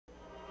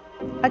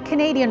A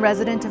Canadian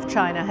resident of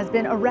China has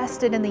been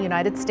arrested in the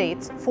United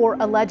States for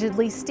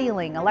allegedly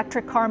stealing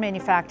electric car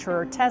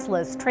manufacturer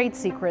Tesla's trade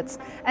secrets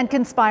and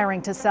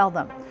conspiring to sell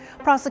them.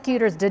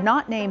 Prosecutors did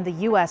not name the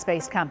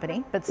U.S.-based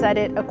company, but said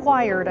it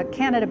acquired a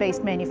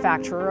Canada-based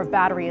manufacturer of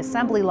battery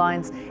assembly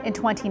lines in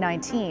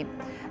 2019.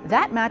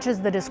 That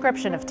matches the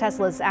description of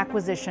Tesla's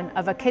acquisition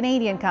of a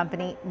Canadian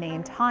company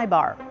named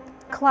Hybar.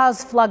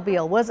 Klaus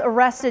Flugbiel was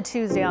arrested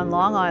Tuesday on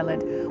Long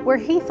Island, where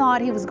he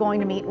thought he was going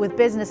to meet with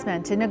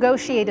businessmen to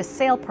negotiate a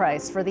sale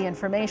price for the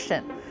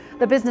information.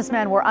 The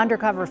businessmen were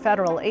undercover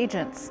federal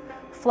agents.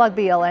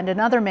 Flugbiel and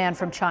another man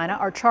from China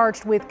are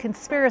charged with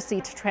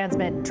conspiracy to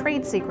transmit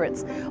trade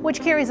secrets,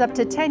 which carries up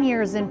to 10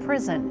 years in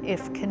prison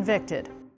if convicted.